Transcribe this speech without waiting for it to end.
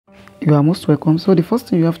You are most welcome. So the first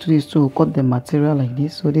thing you have to do is to cut the material like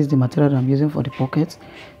this. So this is the material that I'm using for the pocket,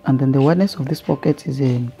 and then the wideness of this pocket is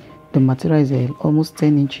the material is almost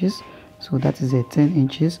 10 inches. So that is 10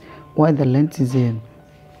 inches, while the length is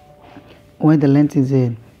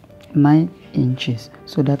 9 inches.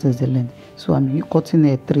 So that is the length. So I'm cutting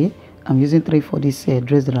a 3. I'm using 3 for this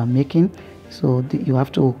dress that I'm making. So you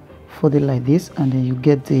have to fold it like this, and then you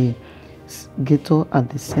get the gator at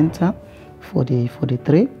the center for the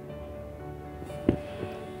 3.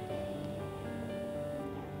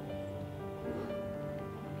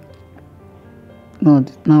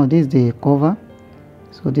 Now this is the cover.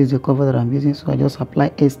 So this is the cover that I'm using. So I just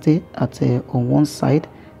apply ST at on one side,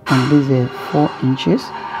 and this is 4 inches.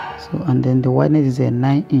 So and then the wideness is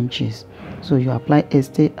 9 inches. So you apply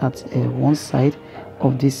ST at one side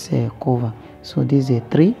of this cover. So this is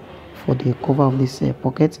 3 for the cover of this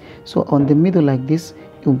pocket. So on the middle like this,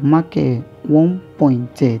 you mark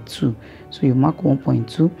 1.2. So you mark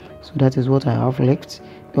 1.2. So that is what I have left.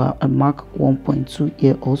 I mark 1.2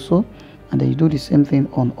 here also, and then you do the same thing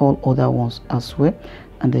on all other ones as well,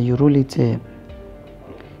 and then you roll it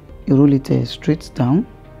straight down.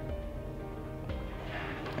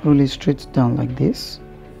 Roll it straight down like this,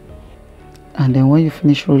 and then when you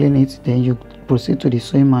finish rolling it, then you proceed to the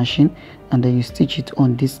sewing machine, and then you stitch it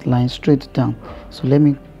on this line straight down. So let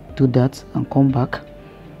me do that and come back.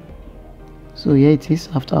 So here it is.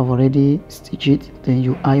 After I've already stitched it, then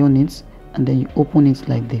you iron it, and then you open it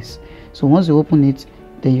like this. So once you open it,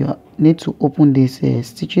 then you need to open these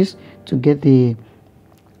stitches to get the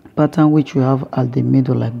pattern which you have at the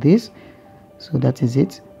middle like this. So that is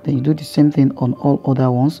it. Then you do the same thing on all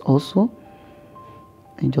other ones also,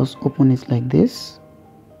 and just open it like this,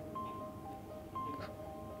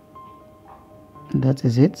 and that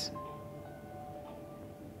is it.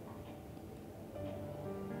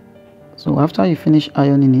 So after you finish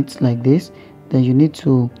ironing it like this, then you need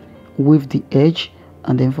to weave the edge,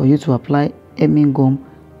 and then for you to apply hemming gum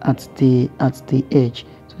at the edge,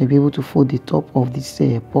 so you'll be able to fold the top of this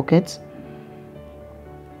pocket.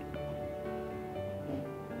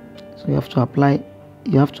 So you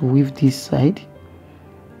have to weave this side,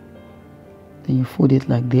 then you fold it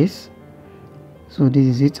like this. So this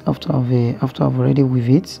is it. After I've already weave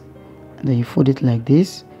it, and then you fold it like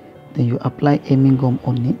this, then you apply hemming gum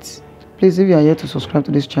on it. Please, if you are here to subscribe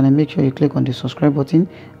to this channel, make sure you click on the subscribe button,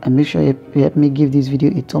 and make sure you help me give this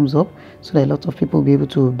video a thumbs up, so that a lot of people will be able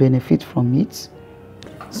to benefit from it.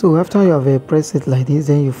 So after you have pressed it like this,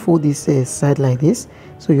 then you fold this side like this.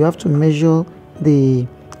 So you have to measure the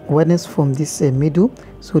wideness from this middle.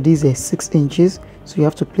 So this is 6 inches. So you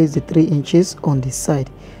have to place the 3 inches on the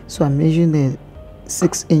side. So I'm measuring the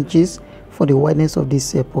 6 inches for the wideness of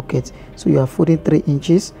this pocket. So you are folding 3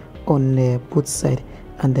 inches on both sides,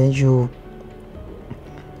 and then you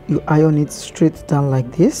iron it straight down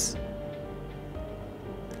like this,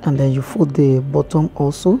 and then you fold the bottom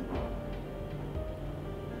also.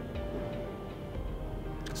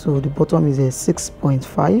 So the bottom is a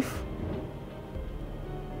 6.5,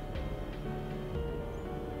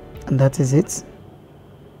 and that is it.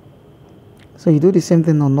 So you do the same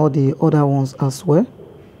thing on all the other ones as well.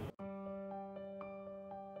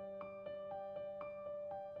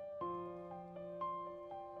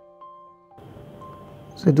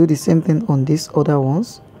 So do the same thing on these other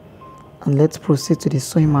ones, and let's proceed to the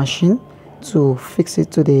sewing machine to fix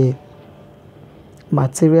it to the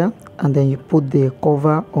material, and then you put the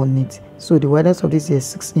cover on it. So the wideness of this is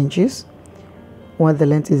 6 inches, while the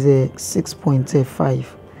length is 6.5.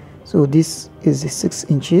 So this is the 6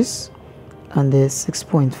 inches and the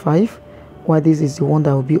 6.5, while this is the one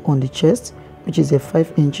that will be on the chest, which is a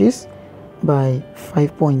 5 inches by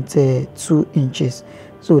 5.2 inches.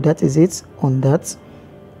 So that is it on that.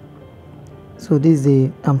 So this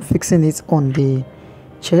is I'm fixing it on the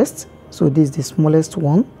chest. So this is the smallest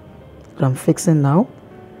one that I'm fixing now.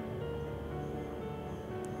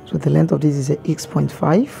 So the length of this is a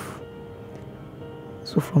 6.5.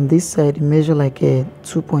 So from this side, measure like a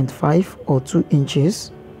 2.5 or 2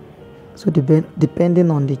 inches. So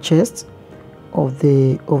depending on the chest of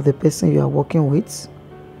the person you are working with.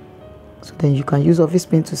 So then you can use office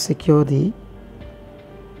pin to secure the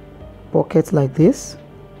pocket like this,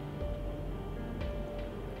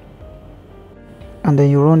 and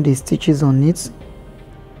then you run the stitches on it.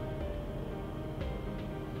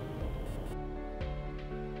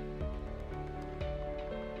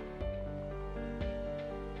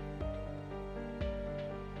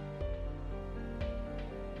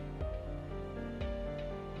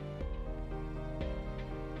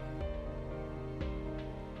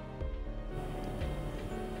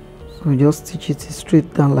 So just stitch it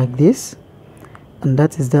straight down like this, And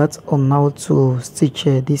that is that on how to stitch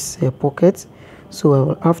this pocket. So I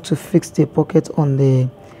will have to fix the pocket on the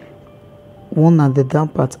one at the down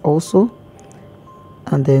part also,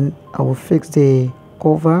 and then I will fix the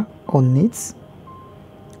cover on it.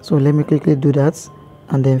 So let me quickly do that,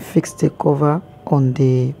 and then fix the cover on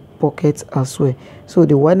the pocket as well. So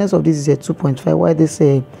the wideness of this is a 2.5, while this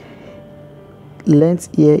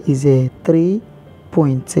length here is a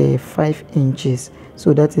 3.5 inches.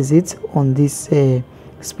 So that is it on this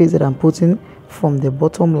space that I'm putting from the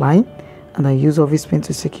bottom line, and I use office pin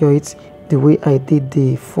to secure it the way I did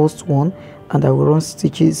the first one, and I will run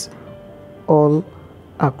stitches all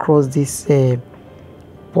across this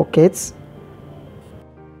pockets.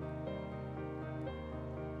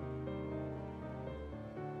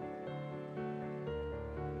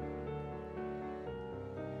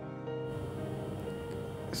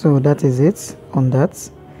 So that is it on that.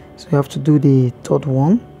 So you have to do the third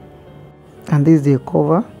one, and this is the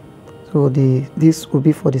cover. So this will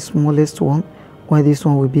be for the smallest one, while this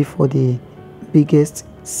one will be for the biggest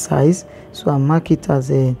size. So I mark it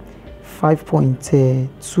as a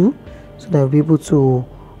 5.2 so that I'll be able to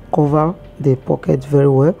cover the pocket very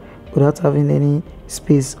well without having any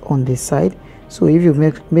space on the side. So if you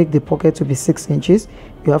make the pocket to be 6 inches,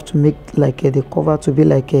 you have to make like the cover to be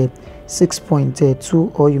like a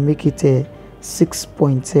 6.2, or you make it a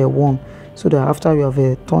 6.1, so that after you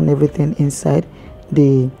have turned everything inside,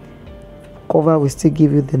 the cover will still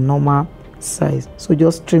give you the normal size. So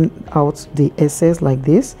just trim out the excess like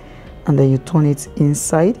this, and then you turn it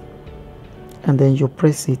inside, and then you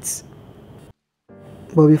press it.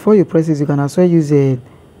 But before you press it, you can also use a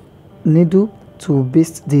needle to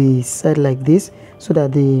baste the side like this, so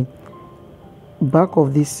that the back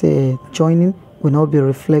of this joining will not be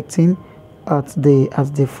reflecting at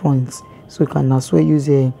the front. So you can as well use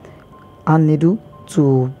a hand needle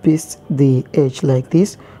to baste the edge like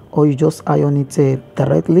this, or you just iron it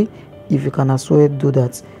directly if you can as well do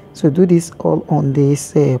that. So do this all on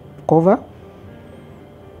this cover.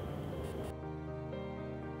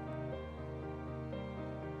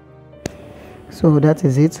 So that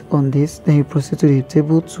is it on this. Then you proceed to the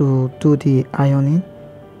table to do the ironing,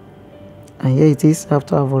 and here it is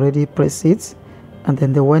after I've already pressed it. And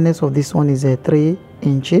then the wideness of this one is 3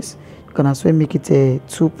 inches. You can as well make it a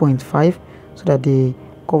 2.5 so that the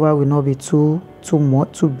cover will not be too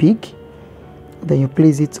big. Then you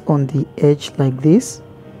place it on the edge like this,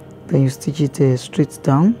 then you stitch it straight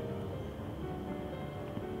down.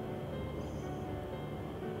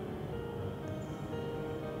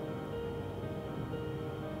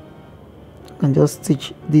 You can just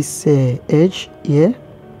stitch this edge here.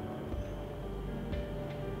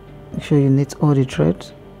 Make sure you knit all the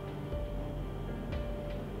threads.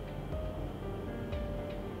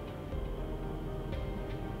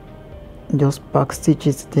 Just back stitch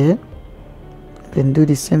it there, then do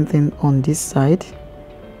the same thing on this side,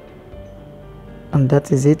 and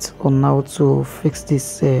that is it on how to fix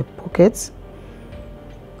this pocket.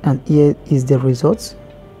 And here is the result.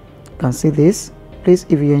 You can see this. Please,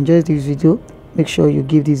 if you enjoyed this video, make sure you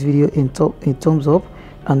give this video a thumbs up,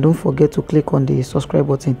 and don't forget to click on the subscribe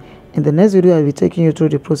button. In the next video, I'll be taking you through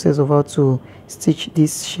the process of how to stitch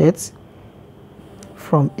these shirts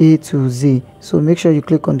from A to Z. So make sure you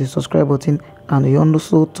click on the subscribe button, and you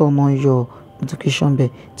also turn on your notification bell.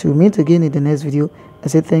 Till we meet again in the next video, I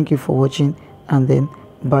say thank you for watching, and then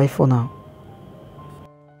bye for now.